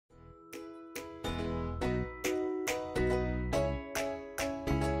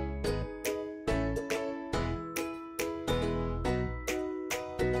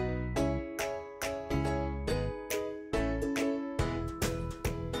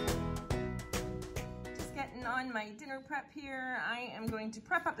on my dinner prep here. I am going to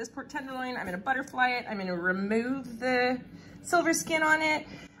prep up this pork tenderloin. I'm gonna butterfly it. I'm gonna remove the silver skin on it.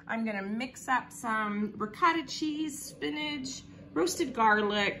 I'm gonna mix up some ricotta cheese, spinach, roasted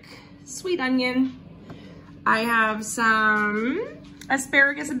garlic, sweet onion. I have some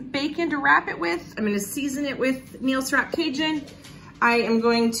asparagus and bacon to wrap it with. I'm gonna season it with Neil Strap Cajun. I am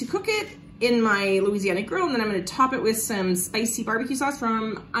going to cook it in my Louisiana grill, and then I'm gonna top it with some spicy barbecue sauce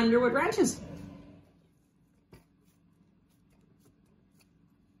from Underwood Ranches.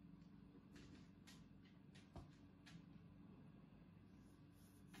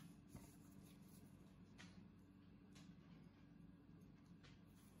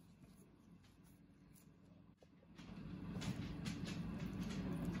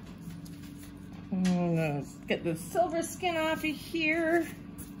 Let's get the silver skin off of here.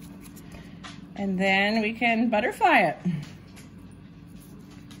 And then we can butterfly it.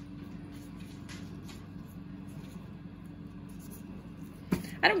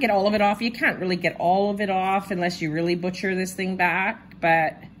 I don't get all of it off. You can't really get all of it off unless you really butcher this thing back,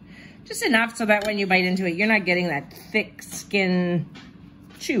 but just enough so that when you bite into it, you're not getting that thick skin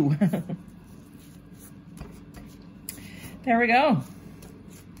chew. There we go.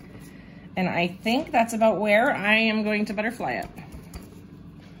 And I think that's about where I am going to butterfly it.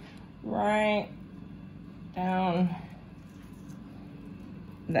 Right down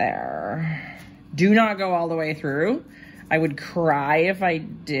there. Do not go all the way through. I would cry if I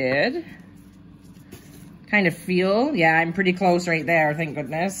did. Kind of feel, yeah, I'm pretty close right there, thank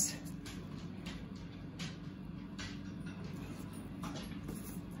goodness.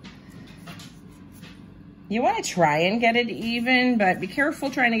 You want to try and get it even, but be careful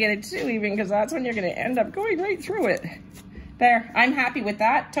trying to get it too even, because that's when you're going to end up going right through it. There, I'm happy with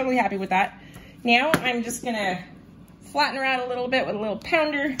that, totally happy with that. Now I'm just going to flatten her out a little bit with a little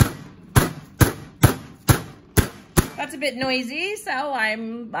pounder. That's a bit noisy, so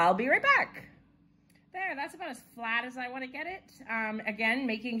I'll be right back. There, that's about as flat as I want to get it. Again,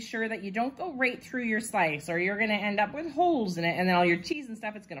 making sure that you don't go right through your slice, or you're going to end up with holes in it, and then all your cheese and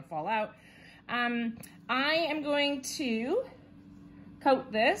stuff, it's going to fall out. I am going to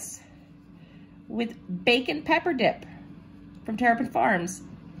coat this with bacon pepper dip from Terrapin Farms.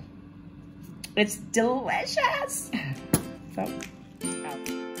 It's delicious. So, out.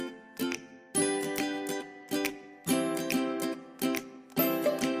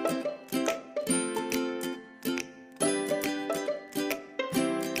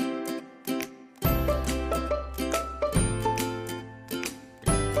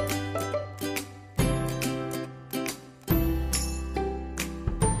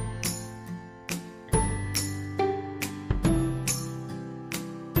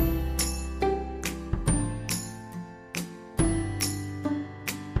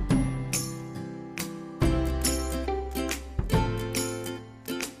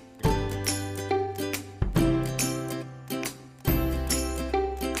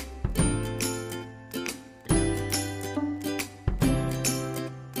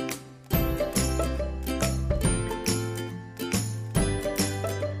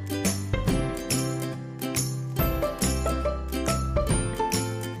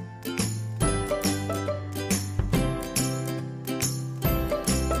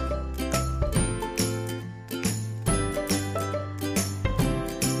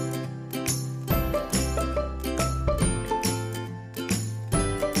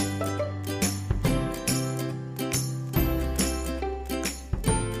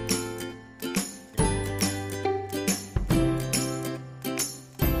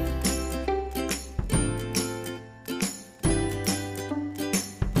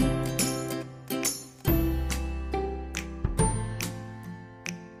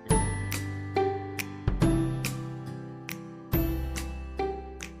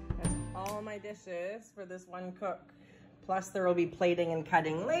 Dishes for this one cook, plus there will be plating and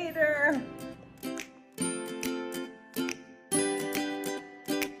cutting later.